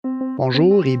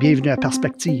Bonjour et bienvenue à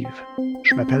Perspective.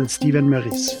 Je m'appelle Stephen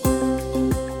Meurice.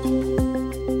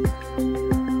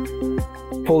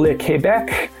 Pour le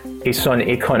Québec et son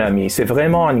économie, c'est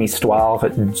vraiment une histoire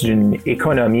d'une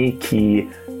économie qui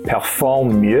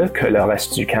performe mieux que le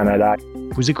reste du Canada.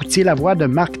 Vous écoutiez la voix de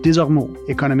Marc Desormeaux,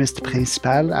 économiste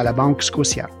principal à la Banque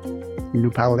Scotia. Il nous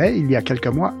parlait, il y a quelques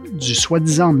mois, du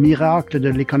soi-disant miracle de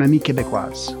l'économie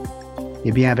québécoise.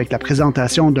 Eh bien, avec la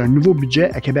présentation d'un nouveau budget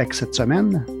à Québec cette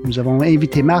semaine, nous avons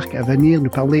invité Marc à venir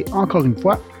nous parler encore une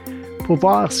fois pour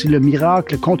voir si le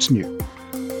miracle continue.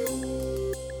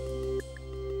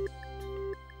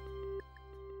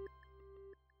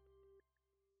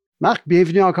 Marc,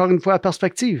 bienvenue encore une fois à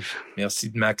Perspective. Merci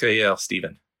de m'accueillir,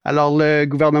 Stephen. Alors, le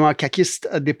gouvernement caquiste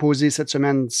a déposé cette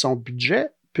semaine son budget.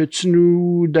 Peux-tu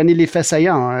nous donner les faits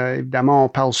saillants? Évidemment, on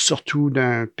parle surtout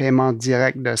d'un paiement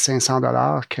direct de 500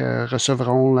 $ que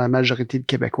recevront la majorité de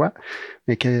Québécois.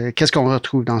 Mais qu'est-ce qu'on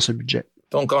retrouve dans ce budget?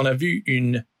 Donc, on a vu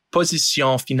une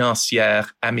position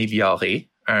financière améliorée,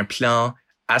 un plan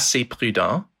assez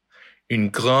prudent, une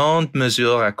grande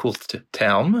mesure à court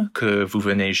terme que vous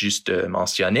venez juste de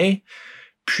mentionner,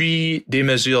 puis des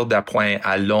mesures d'appoint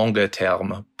à long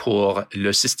terme pour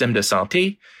le système de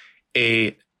santé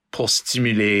et pour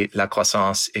stimuler la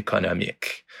croissance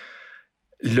économique.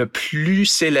 Le plus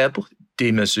célèbre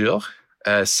des mesures,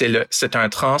 c'est un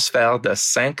transfert de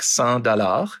 500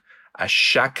 $ à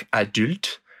chaque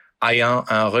adulte ayant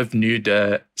un revenu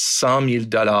de 100 000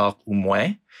 $ ou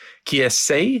moins, qui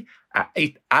essaye à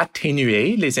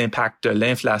atténuer les impacts de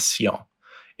l'inflation.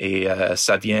 Et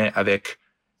ça vient avec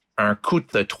un coût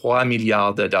de 3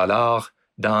 milliards de dollars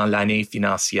dans l'année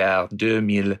financière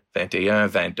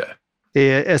 2021-22. Et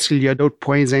est-ce qu'il y a d'autres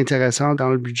points intéressants dans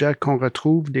le budget qu'on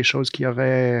retrouve, des choses qui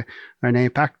auraient un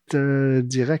impact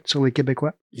direct sur les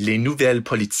Québécois? Les nouvelles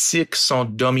politiques sont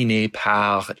dominées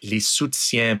par les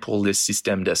soutiens pour le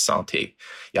système de santé.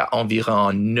 Il y a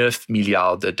environ 9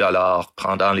 milliards de dollars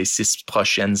pendant les 6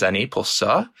 prochaines années pour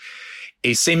ça.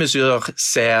 Et ces mesures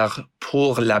servent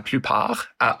pour la plupart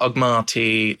à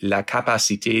augmenter la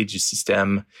capacité du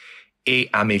système et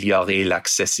améliorer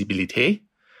l'accessibilité.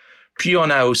 Puis, on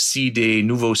a aussi des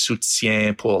nouveaux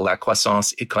soutiens pour la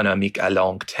croissance économique à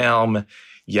long terme.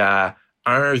 Il y a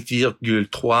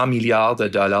 1,3 milliard de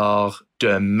dollars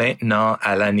de maintenant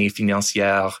à l'année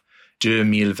financière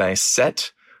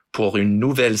 2027 pour une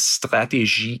nouvelle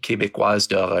stratégie québécoise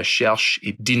de recherche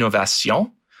et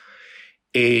d'innovation.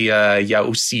 Et il y a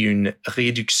aussi une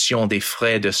réduction des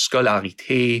frais de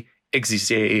scolarité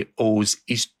exigés aux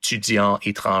étudiants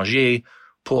étrangers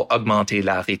pour augmenter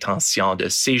la rétention de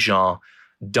ces gens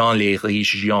dans les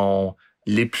régions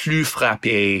les plus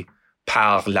frappées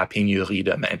par la pénurie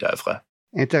de main-d'œuvre.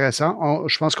 Intéressant.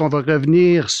 Je pense qu'on va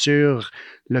revenir sur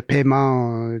le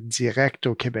paiement direct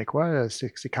aux Québécois.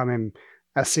 C'est quand même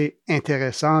assez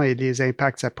intéressant et les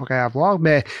impacts que ça pourrait avoir.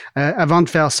 Mais avant de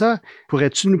faire ça,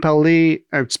 pourrais-tu nous parler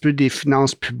un petit peu des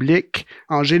finances publiques?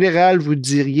 En général, vous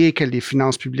diriez que les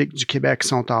finances publiques du Québec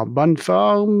sont en bonne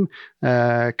forme,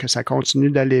 que ça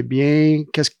continue d'aller bien.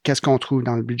 Qu'est-ce qu'on trouve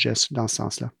dans le budget dans ce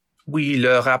sens-là? Oui,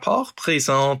 le rapport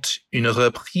présente une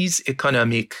reprise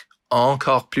économique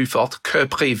encore plus forte que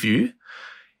prévu.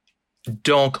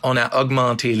 Donc, on a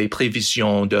augmenté les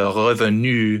prévisions de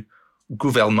revenus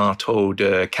gouvernementaux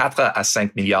de 4 à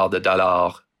 5 milliards de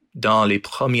dollars dans les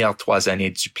premières 3 années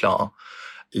du plan.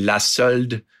 La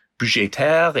solde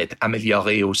budgétaire est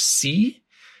améliorée aussi.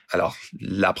 Alors,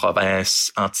 la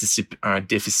province anticipe un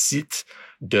déficit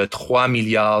de 3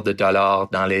 milliards de dollars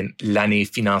dans l'année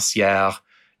financière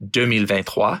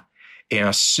 2023 et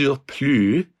un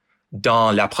surplus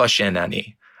dans la prochaine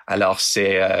année. Alors,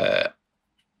 c'est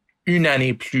une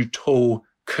année plus tôt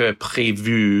que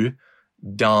prévu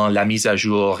dans la mise à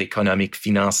jour économique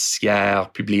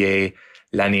financière publiée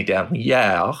l'année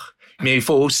dernière. Mais il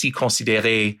faut aussi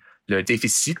considérer le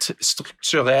déficit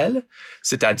structurel,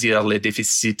 c'est-à-dire le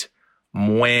déficit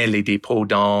moins les dépôts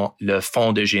dans le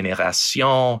fonds de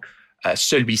génération.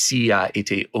 Celui-ci a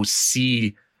été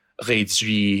aussi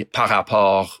réduit par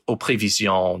rapport aux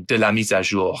prévisions de la mise à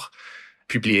jour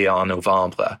publiée en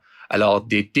novembre. Alors,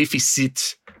 des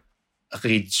déficits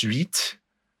réduits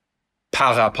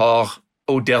par rapport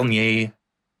aux dernières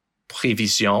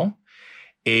prévisions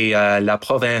et la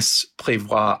province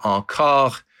prévoit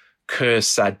encore que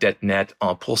sa dette nette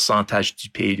en pourcentage du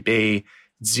PIB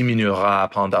diminuera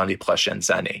pendant les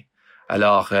prochaines années.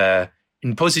 Alors,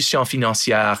 une position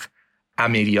financière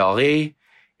améliorée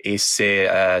et c'est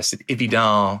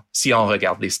évident si on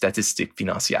regarde les statistiques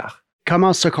financières.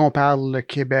 Comment se compare le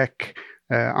Québec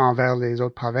envers les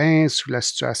autres provinces ou la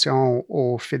situation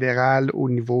au fédéral au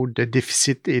niveau de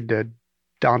déficit et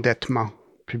d'endettement?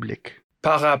 public?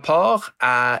 Par rapport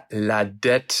à la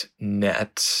dette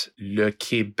nette, le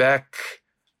Québec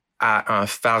a un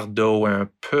fardeau un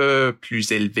peu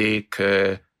plus élevé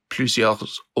que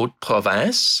plusieurs autres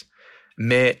provinces,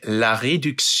 mais la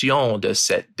réduction de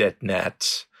cette dette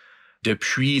nette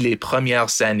depuis les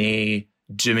premières années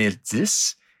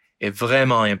 2010 est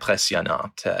vraiment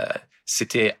impressionnante.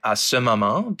 C'était à ce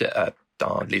moment,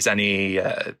 dans les années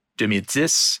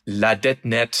 2010, la dette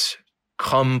nette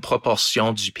comme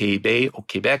proportion du PIB au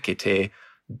Québec était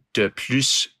de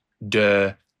plus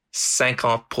de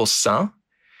 50%.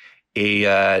 Et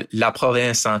la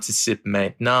province anticipe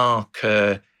maintenant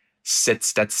que cette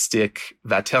statistique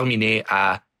va terminer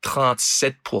à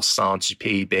 37% du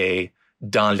PIB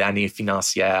dans l'année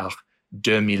financière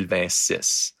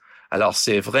 2026. Alors,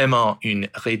 c'est vraiment une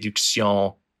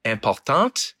réduction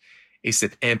importante et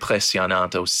c'est impressionnant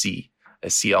aussi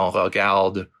si on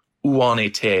regarde où on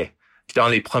était dans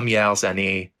les premières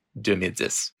années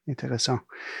 2010. Intéressant.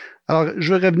 Alors,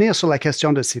 je veux revenir sur la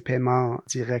question de ces paiements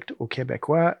directs aux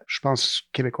Québécois. Je pense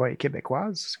Québécois et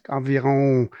Québécoises.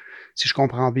 Environ, si je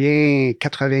comprends bien,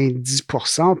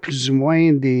 90% plus ou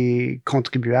moins des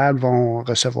contribuables vont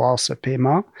recevoir ce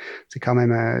paiement. C'est quand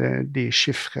même des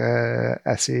chiffres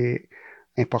assez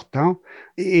importants.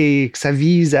 Et que ça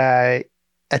vise à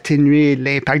atténuer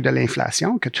l'impact de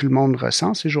l'inflation que tout le monde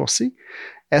ressent ces jours-ci.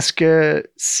 Est-ce que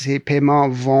ces paiements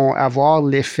vont avoir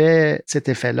cet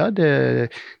effet-là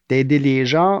d'aider les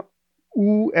gens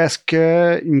ou est-ce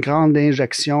qu'une grande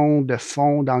injection de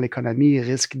fonds dans l'économie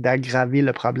risque d'aggraver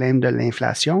le problème de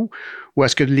l'inflation ou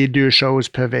est-ce que les deux choses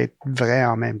peuvent être vraies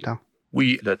en même temps?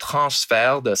 Oui, le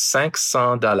transfert de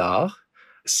 500 $,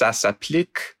 ça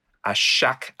s'applique à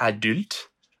chaque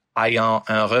adulte ayant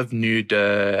un revenu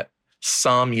de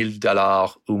 100 000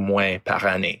 $ ou moins par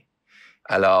année.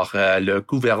 Alors, le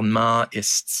gouvernement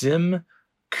estime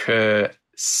que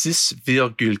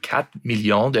 6,4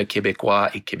 millions de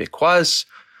Québécois et Québécoises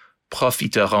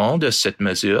profiteront de cette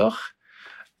mesure.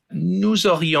 Nous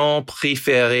aurions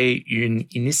préféré une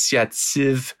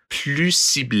initiative plus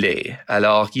ciblée.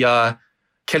 Alors, il y a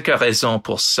quelques raisons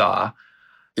pour ça.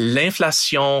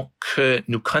 L'inflation que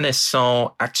nous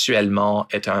connaissons actuellement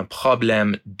est un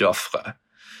problème d'offre.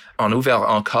 On a ouvert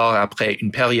encore après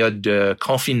une période de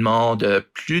confinement de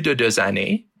plus de 2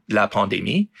 années, la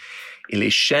pandémie, et les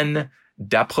chaînes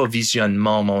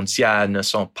d'approvisionnement mondiales ne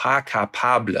sont pas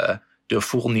capables de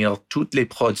fournir tous les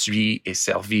produits et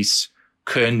services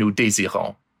que nous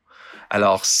désirons.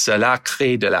 Alors, cela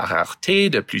crée de la rareté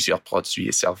de plusieurs produits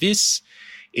et services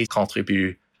et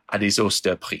contribue à des hausses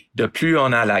de prix. De plus,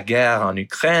 on a la guerre en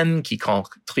Ukraine qui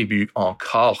contribue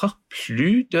encore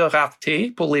plus de rareté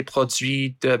pour les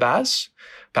produits de base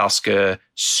parce que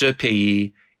ce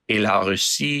pays et la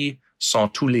Russie sont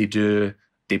tous les deux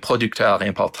des producteurs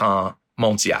importants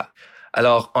mondiaux.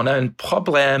 Alors, on a un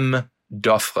problème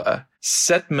d'offre.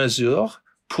 Cette mesure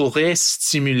pourrait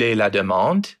stimuler la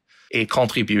demande et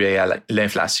contribuer à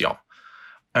l'inflation.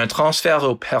 Un transfert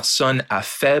aux personnes à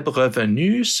faible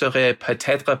revenu serait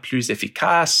peut-être plus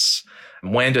efficace,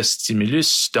 moins de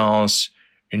stimulus dans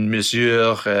une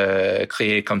mesure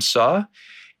créée comme ça.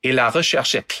 Et la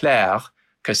recherche est claire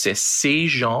que c'est ces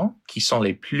gens qui sont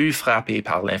les plus frappés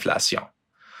par l'inflation.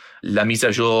 La mise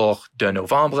à jour de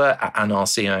novembre a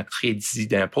annoncé un crédit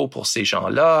d'impôt pour ces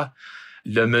gens-là.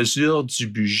 La mesure du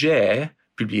budget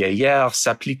publiée hier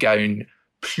s'applique à une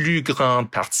plus grande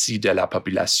partie de la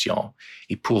population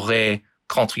et pourrait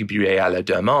contribuer à la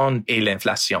demande et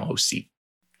l'inflation aussi.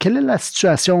 Quelle est la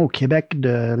situation au Québec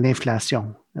de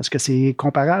l'inflation? Est-ce que c'est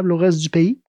comparable au reste du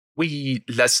pays? Oui,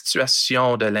 la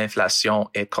situation de l'inflation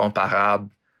est comparable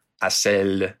à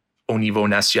celle au niveau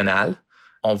national.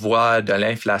 On voit de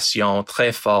l'inflation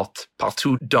très forte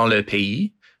partout dans le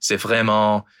pays. C'est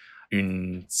vraiment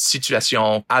une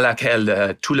situation à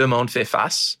laquelle tout le monde fait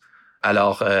face.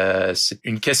 Alors, c'est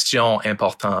une question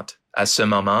importante à ce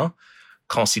moment,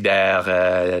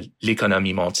 considère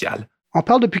l'économie mondiale. On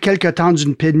parle depuis quelque temps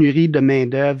d'une pénurie de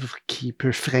main-d'œuvre qui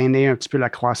peut freiner un petit peu la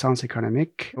croissance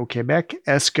économique au Québec.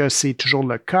 Est-ce que c'est toujours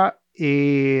le cas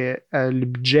et le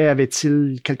budget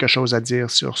avait-il quelque chose à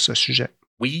dire sur ce sujet?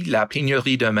 Oui, la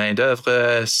pénurie de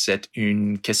main-d'œuvre, c'est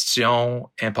une question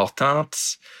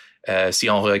importante. Si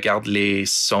on regarde les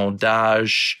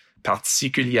sondages,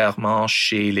 particulièrement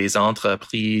chez les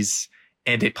entreprises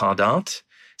indépendantes,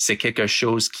 c'est quelque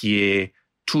chose qui est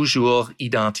toujours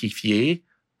identifié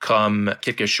comme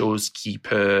quelque chose qui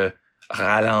peut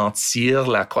ralentir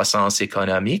la croissance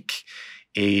économique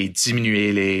et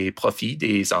diminuer les profits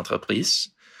des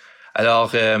entreprises.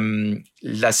 Alors,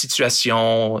 la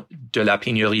situation de la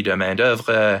pénurie de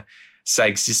main-d'œuvre, ça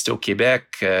existe au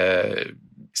Québec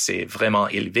c'est vraiment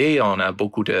élevé. On a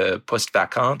beaucoup de postes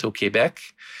vacants au Québec.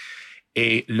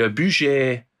 Et le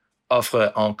budget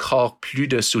offre encore plus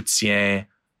de soutien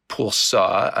pour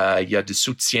ça. Il y a du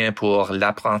soutien pour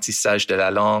l'apprentissage de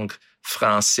la langue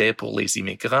française pour les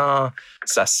immigrants.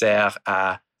 Ça sert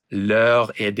à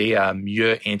leur aider à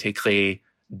mieux intégrer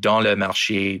dans le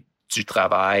marché du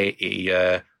travail et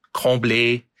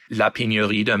combler la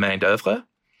pénurie de main-d'œuvre.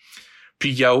 Puis,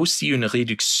 il y a aussi une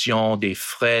réduction des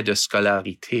frais de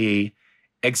scolarité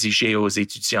exigés aux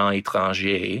étudiants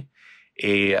étrangers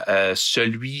et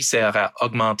celui sert à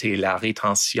augmenter la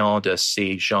rétention de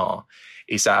ces gens.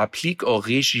 Et ça applique aux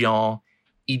régions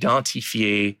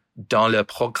identifiées dans le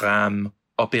programme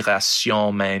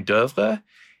Opération main-d'œuvre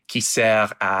qui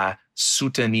sert à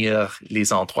soutenir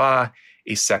les endroits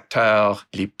et secteurs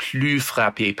les plus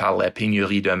frappés par la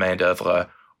pénurie de main-d'œuvre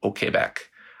au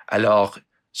Québec. Alors,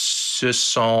 ce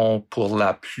sont pour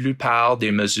la plupart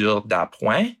des mesures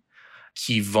d'appoint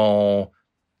qui vont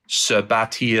se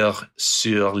bâtir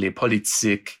sur les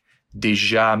politiques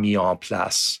déjà mises en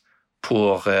place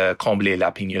pour combler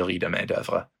la pénurie de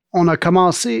main-d'œuvre. On a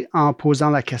commencé en posant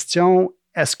la question,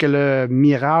 est-ce que le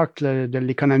miracle de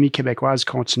l'économie québécoise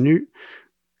continue?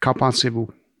 Qu'en pensez-vous?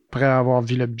 Après avoir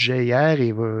vu le budget hier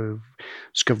et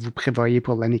ce que vous prévoyez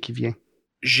pour l'année qui vient.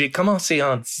 J'ai commencé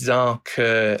en disant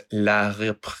que la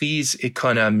reprise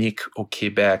économique au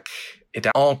Québec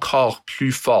était encore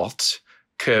plus forte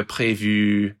que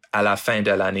prévu à la fin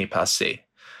de l'année passée.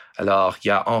 Alors, il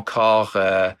y a encore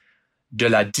de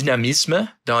la dynamisme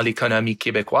dans l'économie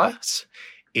québécoise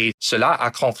et cela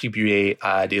a contribué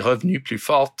à des revenus plus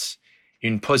forts,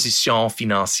 une position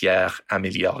financière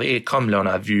améliorée, comme l'on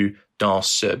a vu dans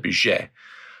ce budget.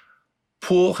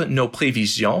 Pour nos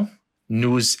prévisions,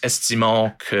 nous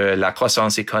estimons que la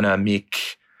croissance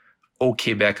économique au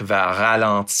Québec va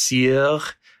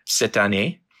ralentir cette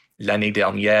année. L'année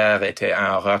dernière était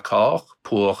un record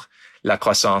pour la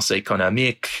croissance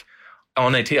économique.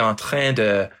 On était en train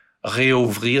de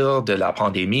réouvrir de la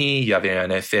pandémie. Il y avait un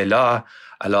effet là.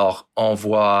 Alors, on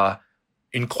voit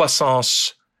une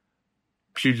croissance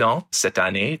plus lente cette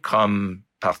année, comme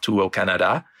partout au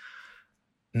Canada.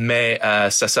 Mais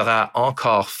ça sera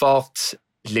encore forte.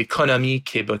 L'économie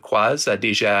québécoise a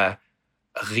déjà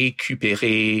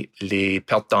récupéré les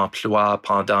pertes d'emploi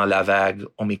pendant la vague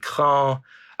Omicron.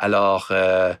 Alors,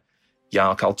 il y a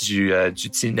encore du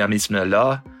dynamisme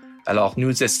là. Alors,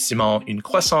 nous estimons une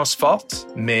croissance forte,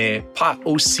 mais pas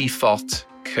aussi forte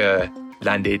que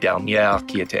l'année dernière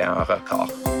qui était un record.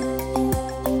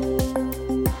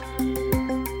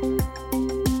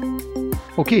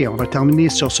 OK, on va terminer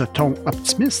sur ce ton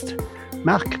optimiste.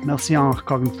 Marc, merci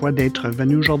encore une fois d'être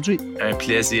venu aujourd'hui. Un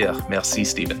plaisir. Merci,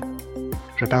 Stephen.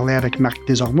 Je parlais avec Marc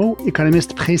Desormeaux,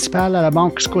 économiste principal à la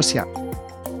Banque Scotia.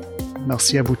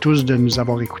 Merci à vous tous de nous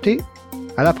avoir écoutés.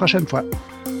 À la prochaine fois.